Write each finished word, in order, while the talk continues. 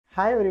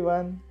Hi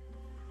everyone!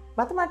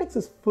 Mathematics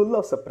is full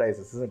of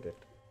surprises, isn't it?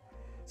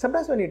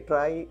 Sometimes when you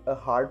try a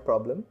hard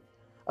problem,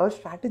 our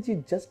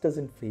strategy just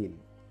doesn't fail.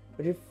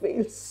 But it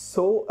fails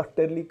so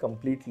utterly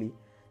completely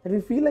that we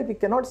feel like we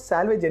cannot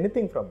salvage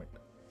anything from it.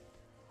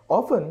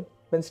 Often,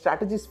 when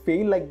strategies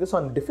fail like this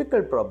on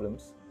difficult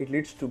problems, it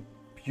leads to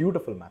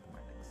beautiful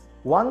mathematics.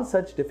 One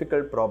such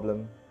difficult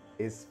problem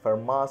is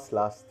Fermat's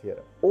last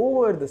theorem.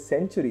 Over the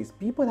centuries,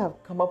 people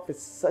have come up with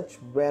such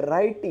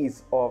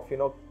varieties of,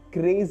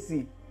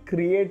 crazy,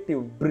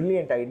 creative,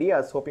 brilliant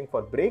ideas hoping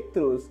for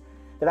breakthroughs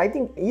that I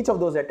think each of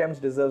those attempts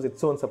deserves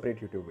its own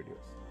separate YouTube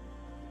videos.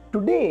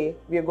 Today,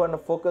 we are going to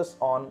focus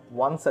on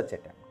one such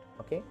attempt,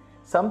 okay?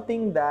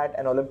 Something that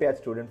an Olympiad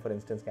student, for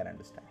instance, can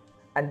understand.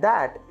 And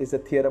that is a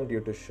theorem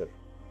due to Schur.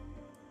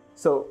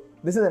 So,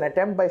 this is an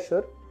attempt by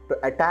Schur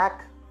to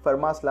attack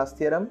Fermat's last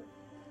theorem,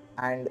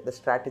 and the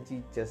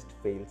strategy just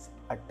fails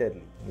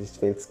utterly. It just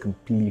fails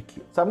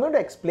completely. So, I'm going to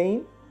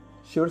explain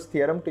Schur's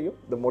theorem to you,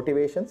 the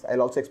motivations.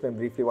 I'll also explain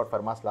briefly what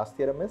Fermat's last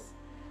theorem is,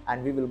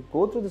 and we will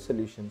go through the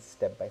solutions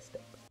step by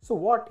step. So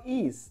what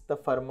is the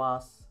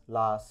Fermat's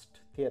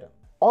last theorem?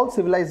 All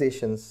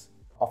civilizations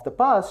of the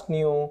past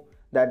knew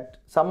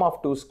that sum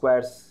of two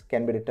squares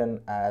can be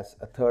written as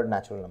a third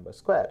natural number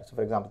square. So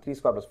for example, 3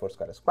 square plus 4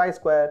 square is 5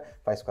 square,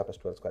 5 square plus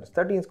 12 square is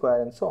 13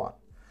 square, and so on.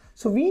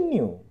 So we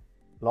knew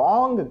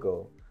long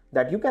ago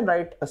that you can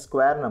write a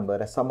square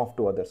number as sum of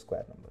two other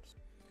square numbers.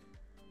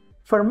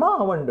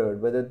 Fermat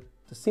wondered whether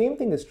the same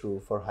thing is true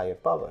for higher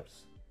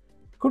powers.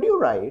 Could you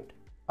write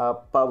a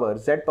power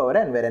z power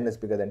n, where n is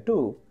bigger than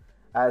 2,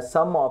 as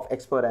sum of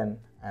x power n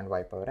and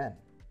y power n?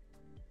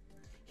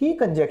 He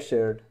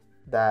conjectured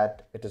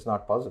that it is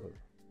not possible.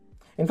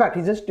 In fact,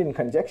 he just didn't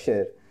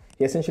conjecture,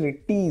 he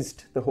essentially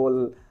teased the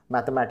whole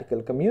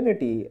mathematical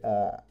community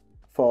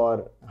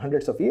for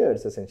hundreds of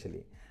years,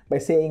 essentially, by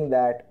saying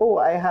that, oh,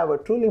 I have a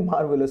truly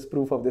marvelous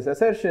proof of this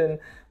assertion,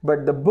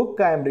 but the book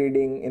I am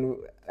reading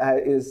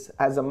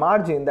has a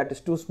margin that is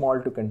too small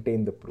to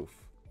contain the proof.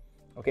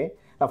 Okay.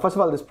 Now, first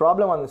of all, this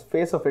problem on the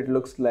face of it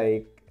looks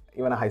like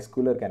even a high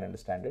schooler can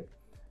understand it,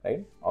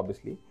 right?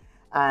 Obviously.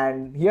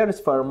 And here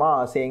is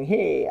Fermat saying,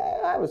 hey,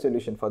 I have a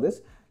solution for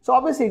this. So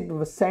obviously it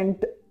was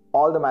sent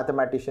all the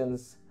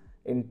mathematicians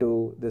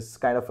into this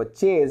kind of a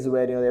chase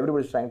where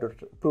everybody's trying to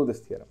prove this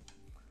theorem.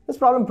 This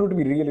problem proved to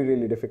be really,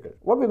 really difficult.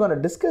 What we're going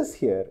to discuss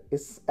here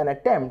is an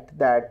attempt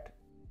that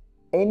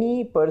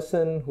any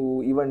person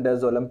who even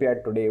does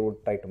Olympiad today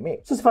would try to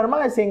make. So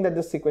Fermat is saying that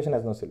this equation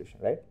has no solution,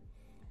 right?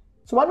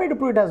 So one way to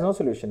prove it has no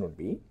solution would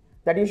be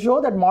that you show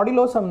that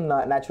modulo some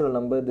natural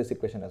number, this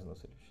equation has no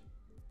solution.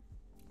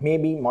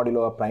 Maybe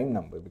modulo a prime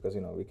number, because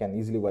we can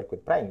easily work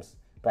with primes.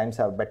 Primes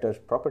have better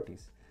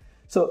properties.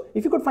 So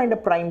if you could find a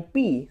prime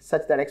p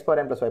such that x power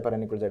n plus y power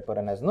n equals z power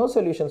n has no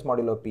solutions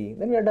modulo p,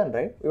 then we are done,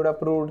 right? We would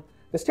have proved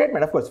the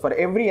statement. Of course, for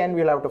every n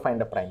we'll have to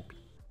find a prime p.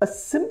 A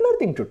simpler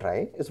thing to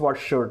try is what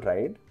Schur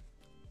tried,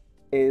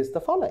 is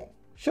the following.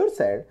 Schur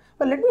said,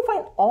 well, let me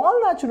find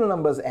all natural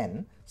numbers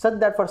n such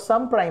that for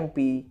some prime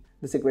p,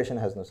 this equation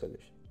has no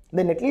solution.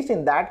 Then at least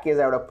in that case,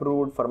 I would have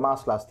proved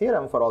Fermat's last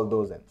theorem for all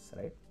those n's,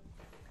 right?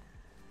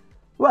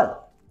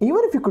 Well,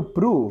 even if you could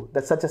prove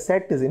that such a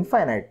set is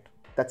infinite,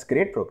 that's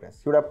great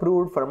progress. You would have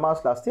proved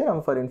Fermat's last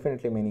theorem for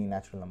infinitely many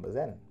natural numbers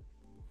n.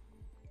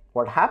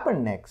 What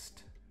happened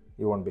next,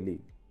 you won't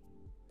believe.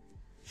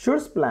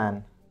 Schur's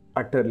plan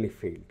utterly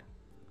failed.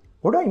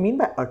 What do I mean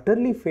by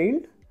utterly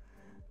failed?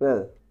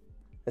 Well,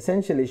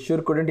 essentially,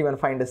 Schur couldn't even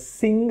find a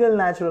single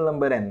natural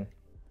number n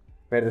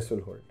where this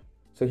will hold.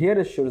 So here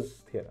is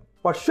Schur's theorem.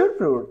 What Schur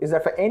proved is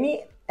that for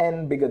any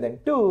n bigger than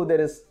 2, there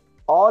is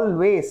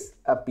always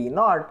a p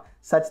naught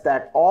such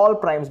that all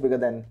primes bigger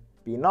than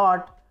p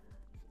naught,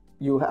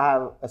 you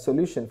have a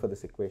solution for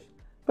this equation.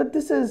 But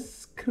this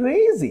is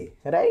crazy,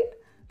 right?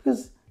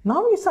 Because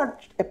now we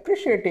start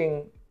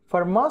appreciating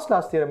Fermat's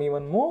last theorem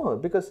even more,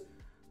 because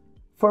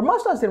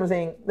Fermat's last theorem is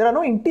saying there are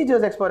no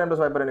integers x power n plus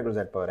y power n equals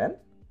z power n.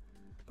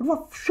 But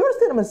what Schur's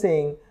theorem is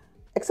saying,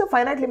 except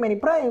finitely many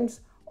primes,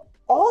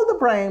 for all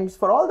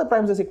the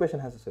primes, this equation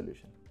has a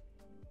solution.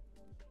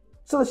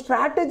 So the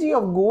strategy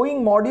of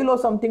going modulo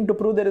something to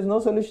prove there is no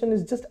solution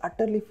is just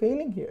utterly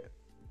failing here.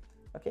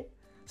 Okay.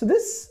 So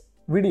this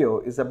video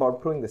is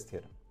about proving this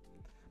theorem.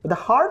 But the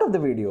heart of the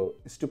video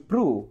is to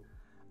prove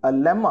a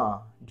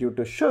lemma due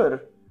to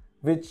Schur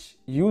which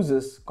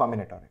uses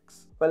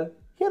combinatorics. Well,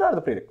 here are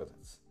the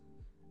prerequisites.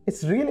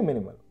 It's really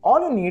minimal.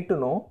 All you need to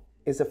know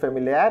is a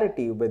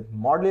familiarity with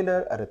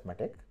modular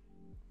arithmetic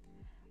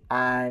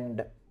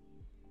and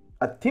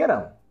a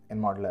theorem in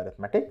modular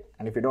arithmetic.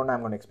 And if you don't know, I'm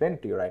going to explain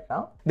it to you right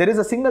now. There is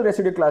a single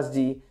residue class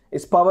G,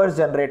 its powers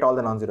generate all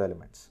the non-zero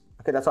elements.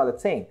 Okay, that's all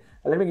it's saying.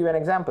 Let me give you an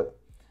example.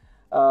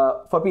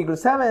 For p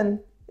equals 7,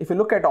 if you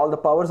look at all the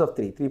powers of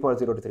 3 power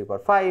 0 to 3 power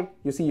 5,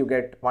 you see you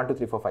get 1, 2,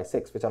 3, 4, 5,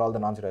 6, which are all the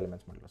non-zero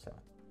elements modulo 7.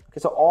 Okay,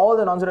 so all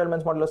the non-zero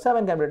elements modulo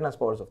 7 can be written as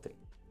powers of 3.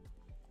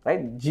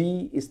 Right?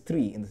 G is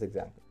 3 in this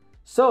example.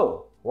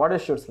 So, what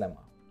is Schur's lemma?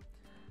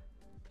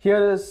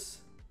 Here is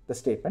the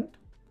statement.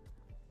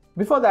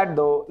 Before that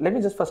though, let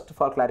me just first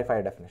of all clarify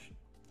a definition.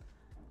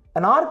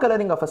 An R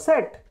coloring of a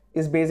set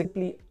is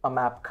basically a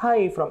map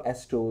chi from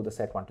S to the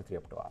set 1 to 3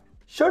 up to R.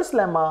 Schur's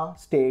lemma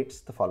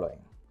states the following.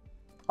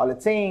 All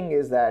it's saying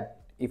is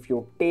that if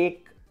you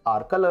take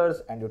R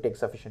colors and you take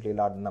sufficiently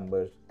large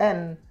numbers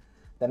n,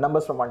 the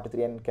numbers from 1 to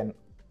 3n can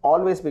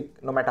always be,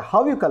 no matter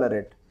how you color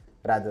it,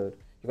 rather,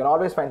 you can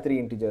always find three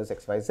integers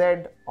x, y, z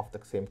of the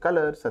same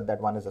color such that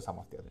one is the sum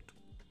of the other two.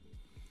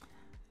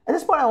 At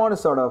this point, I want to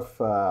sort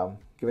of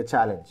give a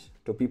challenge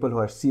to people who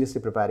are seriously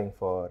preparing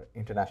for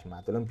international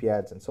math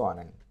Olympiads and so on.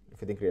 And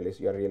if you think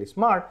you're really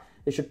smart,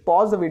 you should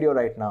pause the video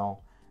right now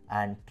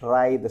and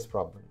try this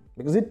problem,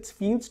 because it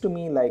feels to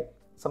me like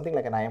something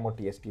like an IMO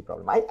TST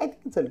problem. I think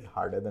it's a little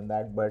harder than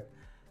that, but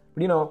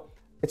you know,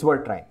 it's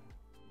worth trying.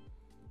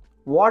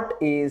 What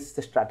is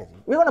the strategy?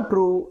 We're going to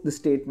prove the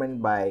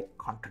statement by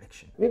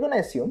contradiction. We're going to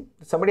assume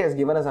that somebody has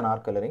given us an R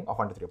coloring of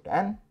 1 to 3 up to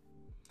n,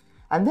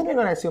 and then we're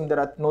going to assume there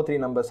are no three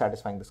numbers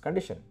satisfying this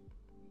condition.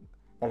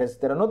 That is,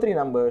 there are no three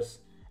numbers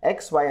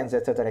x, y, and z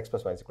such that x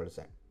plus y is equal to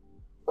z.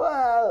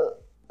 Well,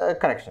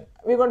 correction.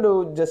 We're going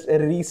to just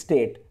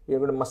restate. We're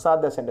going to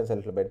massage the sentence a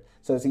little bit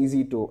so it's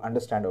easy to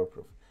understand our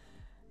proof.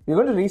 We're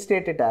going to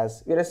restate it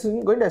as, we're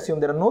going to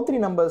assume there are no three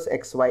numbers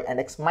x, y, and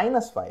x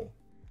minus y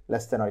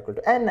less than or equal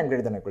to n and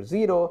greater than or equal to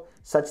 0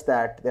 such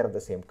that they're of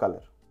the same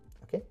color.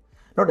 Okay.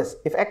 Notice,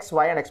 if x,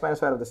 y, and x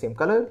minus y are of the same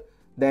color,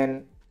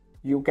 then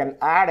you can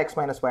add x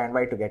minus y and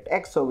y to get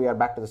x, so we are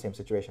back to the same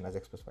situation as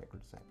x plus y equal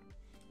to z.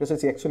 Because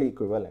it's actually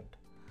equivalent.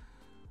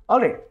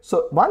 Alright,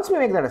 so once we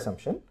make that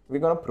assumption, we're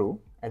going to prove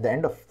at the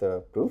end of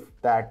the proof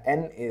that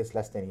n is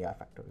less than ER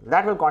factorial.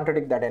 That will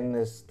contradict that n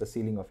is the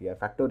ceiling of ER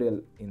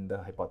factorial in the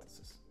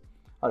hypothesis.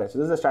 Alright, so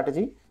this is the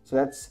strategy. So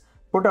let's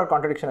put our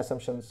contradiction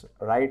assumptions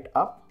right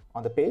up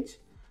on the page.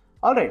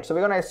 Alright, so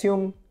we're going to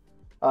assume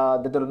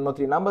that there are no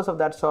three numbers of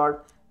that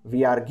sort.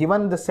 We are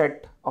given the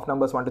set of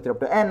numbers 1 to 3 up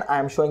to n. I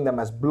am showing them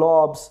as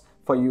blobs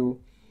for you.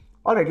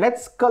 Alright,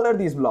 let's color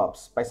these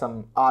blobs by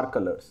some R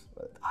colors.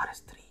 Well, R is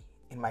 3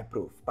 in my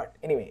proof, but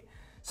anyway.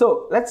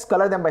 So let's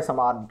color them by some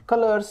R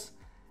colors.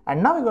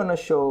 And now we're going to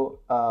show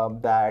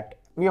that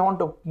we want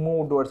to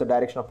move towards the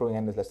direction of proving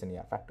n is less than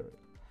ER factorial.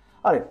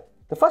 Alright,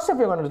 the first step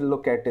we're going to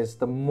look at is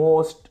the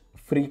most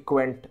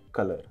frequent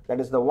color. That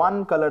is the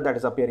one color that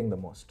is appearing the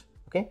most.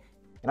 Okay.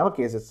 In our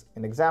case, it's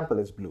an example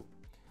is blue,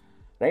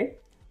 right?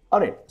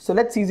 Alright, so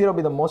let C0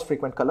 be the most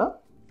frequent color.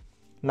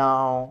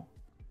 Now,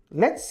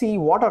 let's see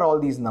what are all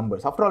these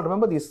numbers. After all,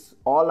 remember these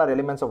all are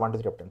elements of 1 to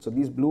 3 up to n. So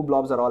these blue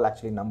blobs are all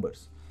actually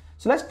numbers.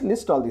 So let's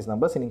list all these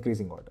numbers in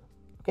increasing order.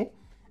 Okay,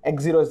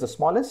 x0 is the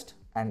smallest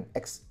and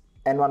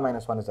n1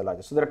 minus 1 is the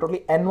largest. So there are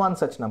totally n1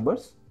 such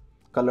numbers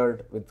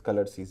colored with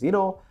color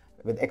C0,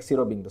 with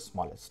x0 being the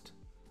smallest.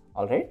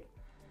 Alright.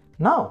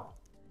 Now,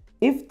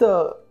 if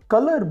the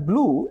color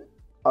blue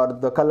or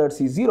the color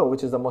C0,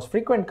 which is the most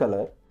frequent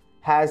color,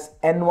 has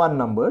n1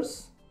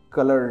 numbers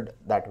colored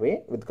that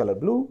way with color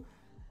blue,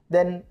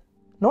 then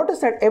notice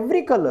that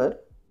every color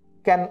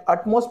can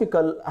at most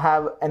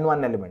have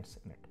n1 elements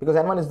in it, because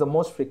n1 is the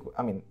most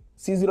frequent,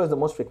 C0 is the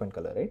most frequent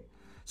color, right?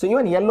 So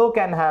even yellow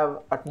can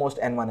have at most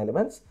n1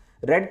 elements,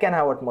 red can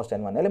have at most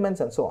n1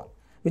 elements, and so on.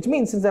 Which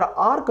means since there are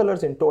R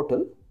colors in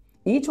total,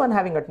 each one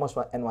having at most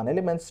n1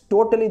 elements,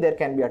 totally there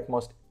can be at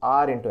most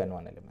R into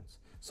n1 elements.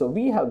 So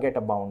we get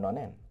a bound on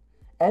n.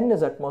 N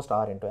is at most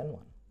R into n1,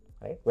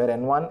 right? Where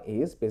n1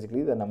 is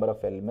basically the number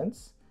of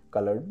elements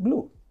colored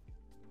blue.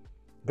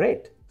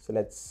 Great. So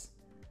let's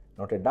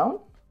note it down.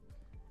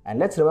 And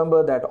let's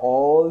remember that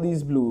all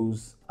these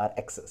blues are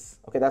x's.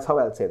 Okay, that's how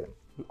I'll say them.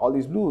 All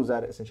these blues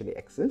are essentially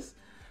x's.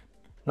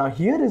 Now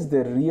here is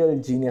the real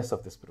genius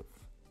of this proof.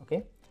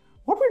 Okay,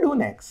 what we do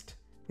next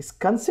is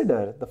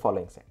consider the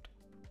following set.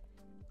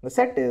 The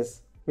set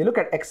is, we look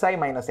at xi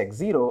minus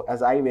x0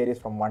 as I varies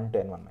from 1 to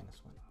n1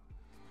 minus 1.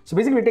 So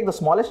basically we take the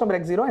smallest number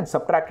x0 and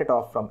subtract it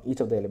off from each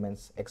of the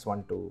elements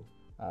x1 to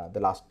the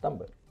last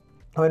number.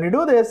 When we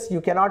do this, you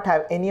cannot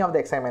have any of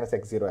the xi minus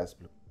x0 as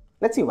blue.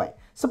 Let's see why.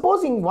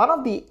 Supposing one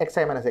of the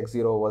xi minus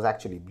x0 was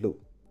actually blue,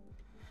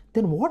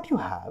 then what you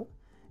have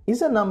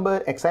is a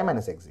number xi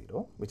minus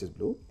x0, which is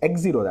blue,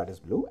 x0 that is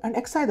blue, and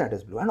xi that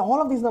is blue. And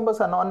all of these numbers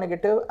are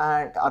non-negative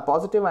and are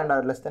positive and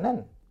are less than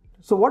n.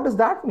 So what does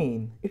that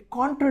mean? It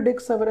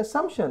contradicts our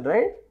assumption,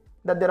 right?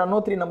 That there are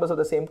no three numbers of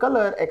the same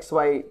color, x,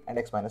 y, and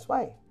x minus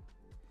y.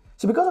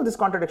 So because of this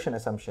contradiction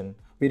assumption,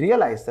 we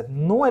realize that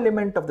no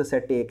element of the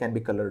set A can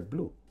be colored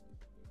blue.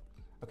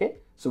 Okay,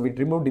 so we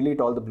delete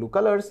all the blue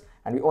colors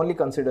and we only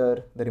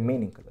consider the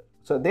remaining color.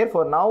 So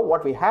therefore now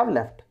what we have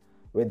left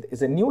with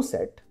is a new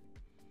set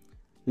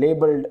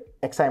labeled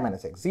xi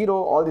minus x0.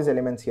 All these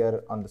elements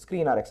here on the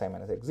screen are xi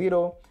minus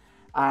x0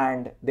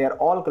 and they are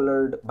all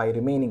colored by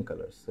remaining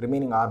colors,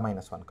 remaining r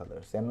minus 1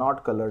 colors. They are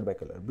not colored by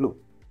color blue.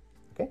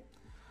 Okay.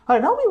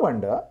 Alright, now we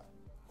wonder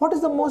what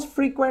is the most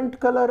frequent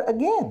color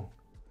again.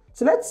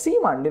 So let's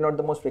C1 denote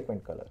the most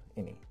frequent color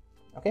in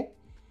A. Okay.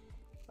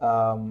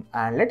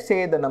 And let's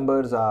say the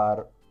numbers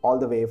are all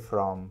the way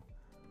from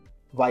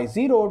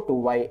y0 to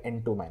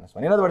yn2 minus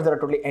 1. In other words, there are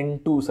totally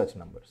n2 such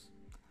numbers.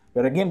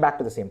 We are again back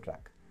to the same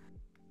track.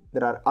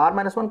 There are r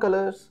minus 1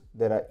 colors.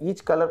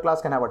 Each color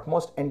class can have at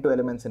most n2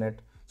 elements in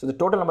it. So the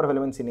total number of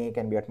elements in A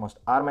can be at most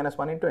r minus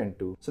 1 into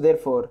n2. So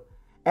therefore,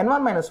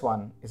 n1 minus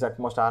 1 is at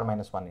most r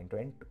minus 1 into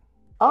n2.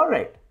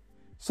 Alright,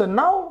 so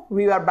now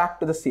we are back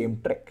to the same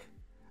trick.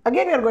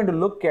 Again, we are going to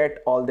look at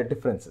all the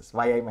differences,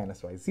 yi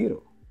minus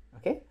y0.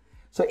 Okay,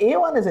 so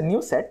A1 is a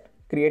new set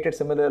created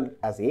similar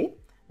as A,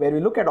 where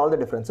we look at all the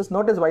differences.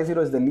 Notice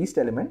y0 is the least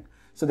element,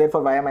 so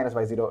therefore yi minus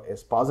y0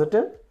 is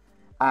positive,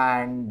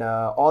 and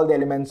all the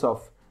elements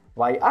of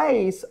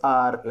yi's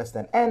are less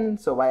than n,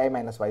 so yi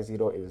minus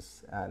y0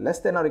 is less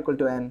than or equal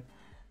to n.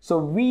 So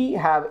we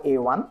have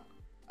A1,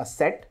 a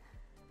set,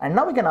 and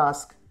now we can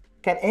ask,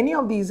 can any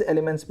of these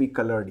elements be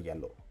colored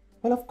yellow?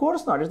 Well, of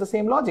course not. It's the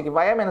same logic. If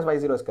yi minus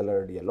y0 is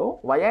colored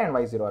yellow, yi and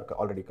y0 are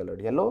already colored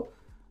yellow,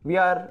 we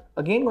are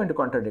again going to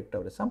contradict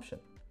our assumption.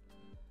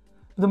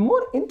 The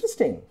more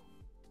interesting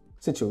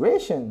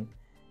situation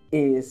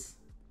is,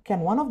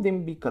 can one of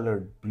them be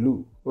colored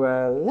blue?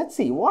 Well, let's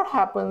see what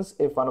happens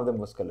if one of them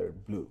was colored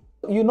blue.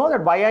 You know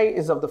that yi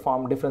is of the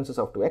form differences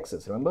of two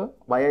x's, remember?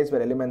 Yi's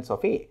were elements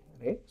of A,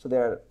 right? So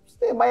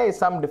yi is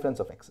some difference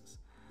of x's.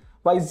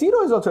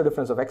 Y0 is also a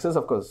difference of x's,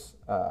 of course,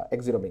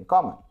 x0 being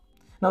common.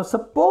 Now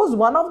suppose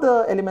one of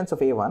the elements of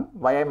A1,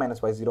 yi minus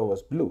y0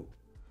 was blue.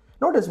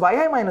 Notice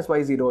yi minus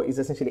y0 is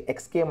essentially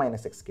xk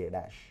minus xk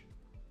dash.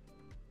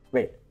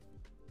 Wait,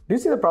 do you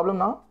see the problem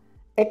now?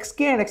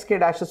 Xk and xk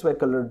dashes were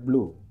colored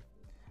blue.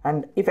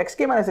 And if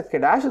xk minus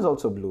xk dash is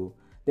also blue,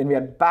 then we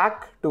are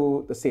back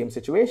to the same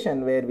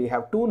situation where we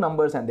have two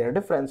numbers and their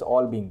difference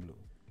all being blue.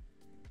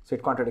 So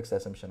it contradicts the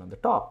assumption on the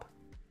top,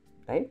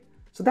 right?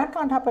 So that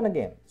can't happen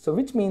again. So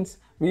which means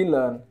we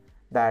learn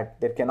that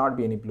there cannot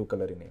be any blue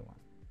color in A1.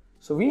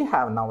 So we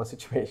have now a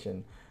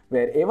situation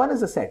where A1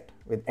 is a set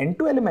with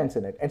n2 elements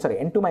in it, and sorry,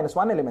 n2 minus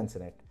 1 elements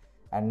in it,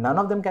 and none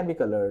of them can be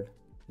colored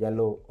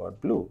yellow or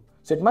blue.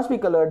 So it must be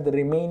colored the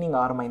remaining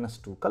r minus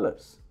 2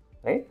 colors,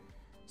 right?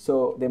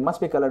 So they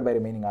must be colored by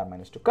remaining r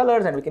minus 2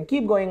 colors, and we can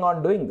keep going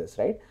on doing this,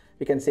 right?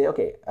 We can say,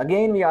 okay,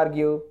 again we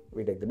argue,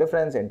 we take the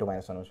difference, n2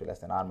 minus 1 must be less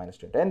than r minus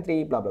 2 into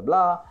n3, blah, blah,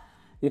 blah.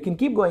 You can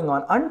keep going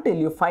on until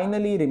you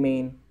finally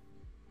remain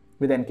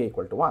with nk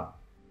equal to 1.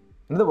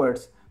 In other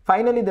words,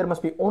 finally there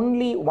must be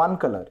only one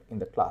color in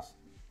the class.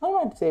 I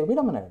might say, wait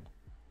a minute,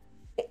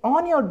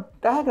 on your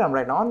diagram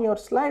right now, on your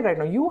slide right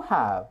now, you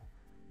have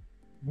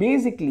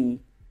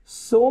basically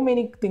so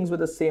many things with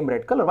the same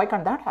red color. Why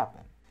can't that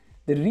happen?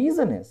 The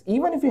reason is,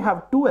 even if you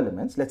have two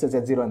elements, let's say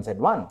z0 and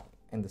z1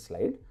 in the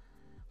slide,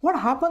 what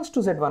happens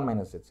to z1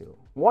 minus z0?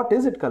 What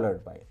is it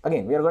colored by?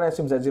 Again, we are going to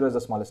assume z0 is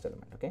the smallest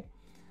element, okay?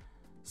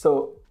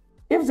 So,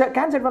 if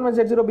can z1 minus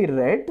z0 be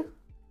red?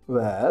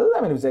 Well,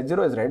 I mean, if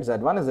z0 is red,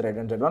 z1 is red,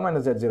 and z1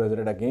 minus z0 is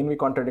red, again we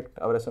contradict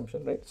our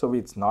assumption, right? So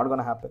it's not going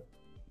to happen.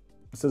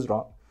 This is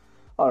wrong.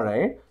 All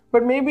right.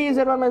 But maybe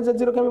z1 minus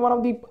z0 can be one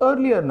of the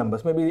earlier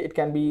numbers. Maybe it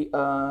can be,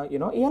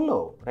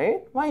 yellow,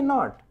 right? Why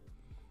not?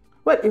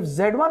 Well, if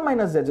z1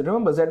 minus z0,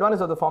 remember z1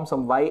 is of the forms of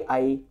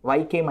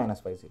yk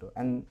minus y0,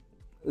 and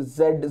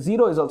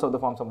z0 is also of the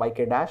forms of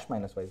yk dash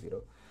minus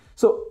y0.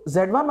 So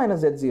z1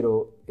 minus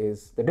z0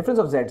 is the difference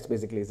of z's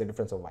basically is the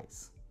difference of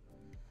y's.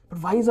 But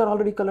y's are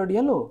already colored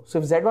yellow. So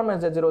if z1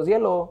 minus z0 is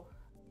yellow,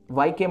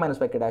 yk minus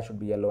yk dash should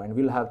be yellow, and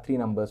we'll have three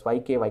numbers,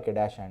 yk, yk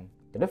dash, and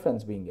the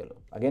difference being yellow.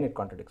 Again, it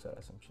contradicts our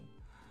assumption.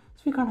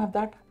 So we can't have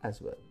that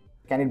as well.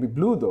 Can it be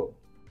blue though?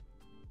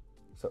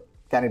 So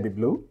can it be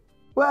blue?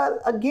 Well,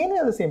 again we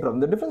have the same problem.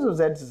 The difference of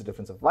z's is the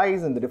difference of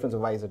y's, and the difference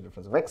of y's is the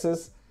difference of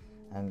x's.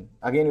 And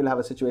again, you'll have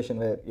a situation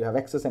where you have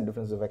x's and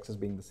difference of x's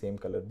being the same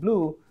color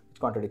blue, which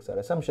contradicts our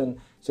assumption.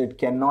 So it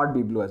cannot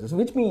be blue as this,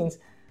 which means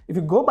if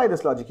you go by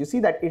this logic, you see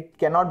that it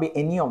cannot be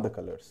any of the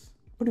colors.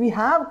 But we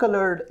have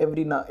colored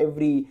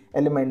every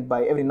element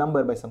by every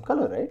number by some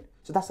color, right?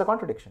 So that's the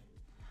contradiction.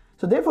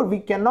 So therefore, we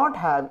cannot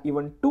have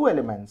even two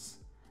elements,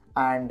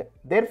 and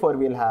therefore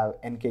we'll have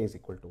nk is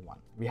equal to 1.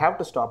 We have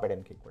to stop at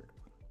nk equal to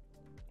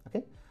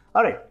 1. Okay?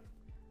 All right.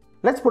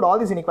 Let's put all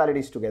these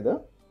inequalities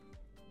together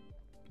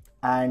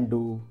and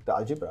do the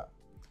algebra.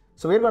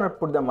 So we're going to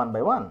put them one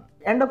by one.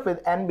 End up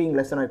with n being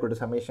less than or equal to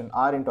summation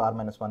r into r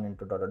minus 1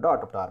 into dot dot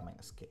dot up to r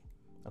minus k.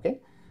 Okay?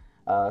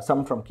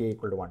 Sum from k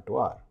equal to 1 to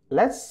r.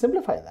 Let's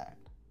simplify that.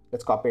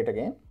 Let's copy it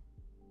again.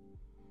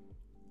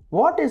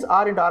 What is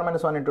r into r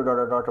minus 1 into dot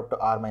dot dot up to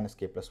r minus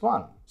k plus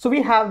 1? So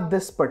we have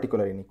this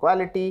particular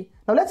inequality.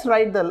 Now let's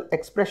write the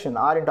expression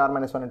r into r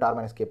minus 1 into r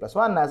minus k plus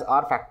 1 as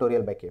r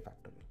factorial by k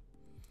factorial.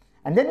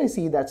 And then we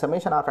see that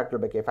summation r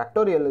factorial by k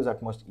factorial is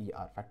at most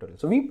er factorial.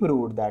 So we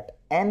proved that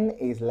n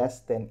is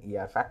less than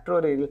er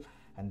factorial,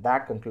 and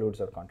that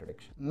concludes our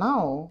contradiction.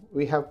 Now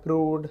we have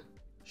proved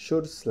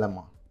Schur's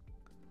lemma.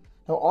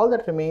 Now all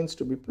that remains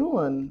to be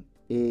proven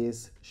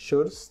is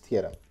Schur's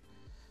theorem.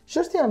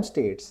 Schur's theorem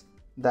states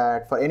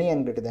that for any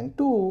n greater than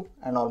 2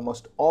 and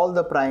almost all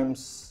the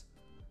primes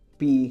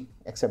p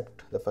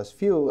except the first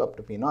few up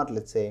to p naught,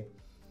 let's say,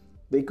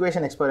 the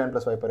equation x power n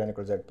plus y power n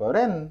equals z power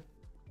n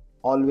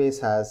always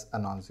has a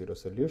non-zero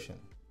solution.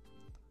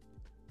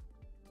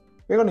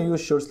 We're going to use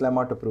Schur's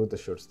lemma to prove the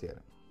Schur's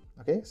theorem.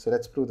 Okay, so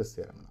let's prove this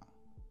theorem now.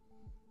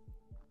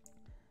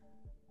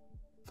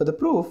 For the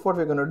proof, what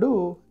we're going to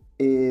do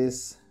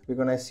is we're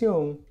going to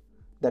assume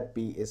that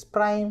P is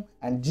prime,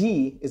 and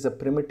G is a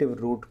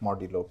primitive root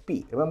modulo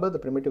P. Remember the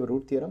primitive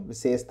root theorem, which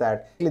says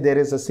that there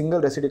is a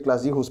single residue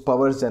class G whose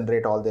powers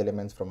generate all the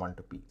elements from 1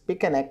 to P.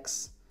 Pick an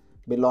X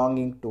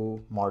belonging to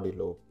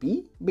modulo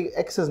P.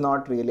 X is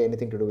not really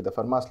anything to do with the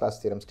Fermat's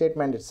last theorem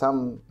statement. It's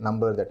some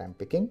number that I'm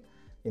picking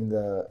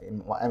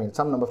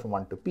some number from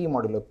 1 to P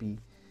modulo P.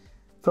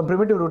 From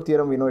primitive root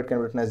theorem, we know it can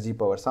be written as G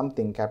power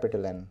something,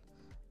 capital N.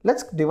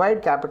 Let's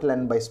divide capital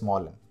N by small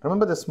n.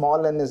 Remember, the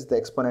small n is the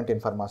exponent in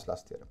Fermat's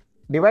last theorem.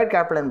 Divide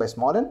capital N by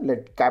small n,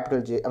 let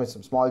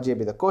small j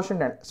be the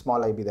quotient and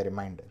small I be the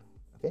remainder.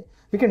 Okay,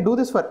 we can do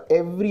this for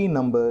every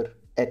number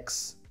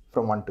x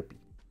from 1 to p.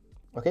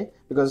 Okay,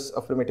 because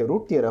of primitive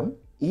root theorem,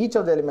 each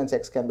of the elements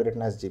x can be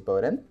written as G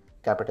power n,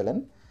 capital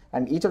N,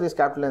 and each of these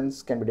capital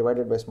N's can be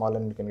divided by small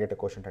n, you can get a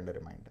quotient and a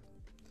remainder.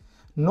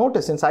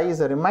 Notice, since I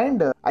is a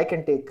remainder, I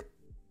can take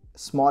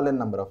small n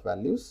number of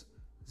values,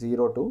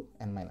 0 to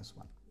n minus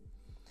 1.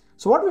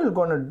 So what we're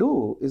going to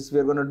do is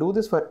we're going to do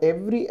this for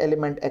every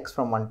element x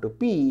from 1 to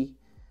p,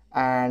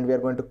 and we are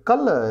going to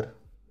color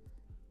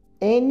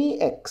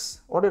any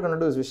x. What we're going to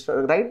do is we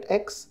write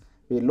x,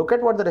 we look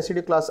at what the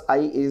residue class I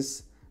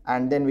is,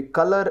 and then we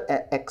color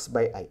x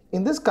by I.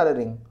 In this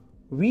coloring,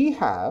 we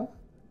have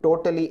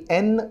totally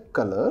n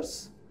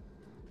colors,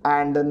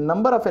 and the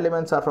number of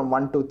elements are from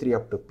 1, 2, 3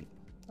 up to p.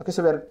 Okay,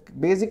 so we are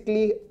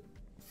basically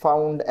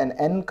found an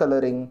n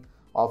coloring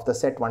of the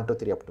set 1, 2,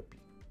 3 up to p.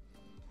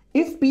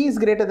 If p is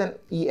greater than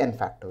en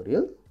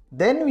factorial,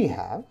 then we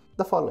have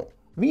the following.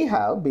 We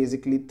have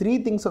basically three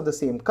things of the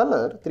same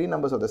color, three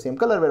numbers of the same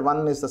color, where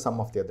one is the sum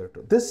of the other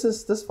two.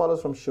 This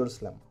follows from Schur's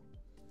lemma,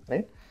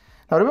 right?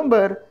 Now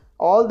remember,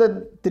 all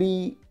the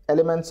three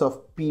elements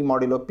of p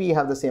modulo p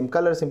have the same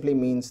color simply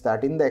means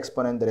that in the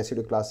exponent the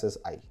residue class is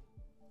I.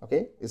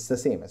 Okay, it's the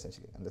same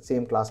essentially, and the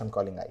same class I'm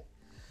calling I.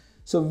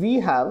 So we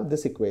have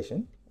this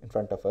equation in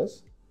front of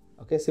us,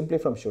 okay, simply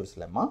from Schur's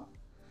lemma.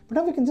 But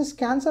now we can just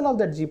cancel off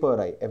that G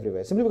power I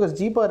everywhere, simply because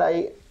G power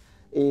I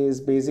is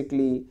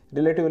basically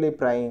relatively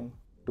prime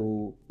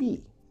to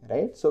P,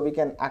 right? So we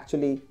can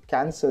actually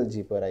cancel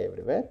G power I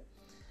everywhere,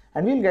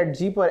 and we'll get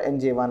G power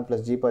nj1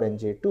 plus G power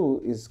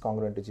nj2 is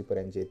congruent to G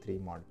power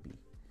nj3 mod P.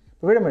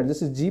 But wait a minute,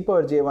 this is G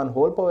power j1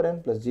 whole power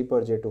n plus G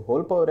power j2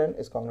 whole power n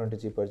is congruent to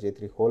G power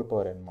j3 whole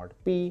power n mod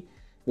P,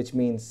 which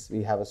means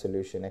we have a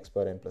solution x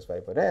power n plus y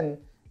power n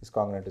is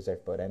congruent to Z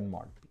power n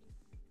mod P.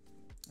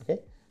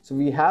 Okay. So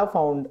we have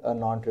found a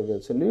non-trivial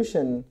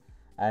solution,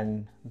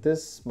 and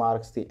this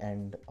marks the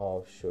end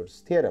of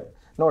Schur's theorem.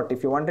 Note,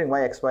 if you're wondering why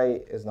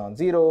xy is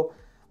non-zero,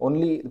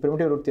 only the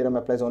primitive root theorem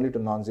applies only to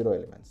non-zero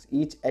elements.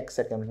 Each x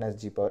set can be written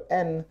as G power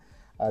n.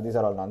 These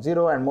are all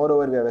non-zero, and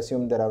moreover, we have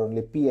assumed there are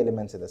only p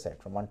elements in the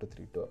set from 1 to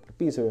 3 to up to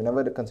p. So we've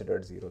never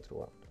considered 0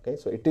 throughout. Okay,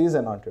 so it is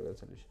a non-trivial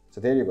solution. So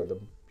there you go, the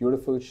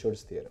beautiful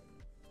Schur's theorem.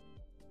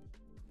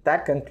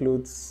 That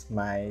concludes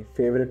my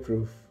favorite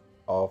proof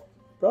of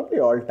probably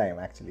all time,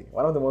 actually.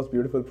 One of the most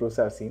beautiful proofs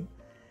I've seen.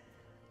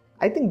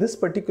 I think this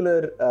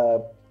particular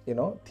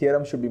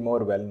theorem should be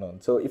more well known.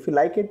 So if you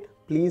like it,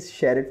 please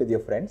share it with your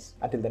friends.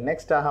 Until the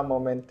next aha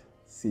moment,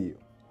 see you.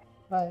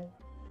 Bye.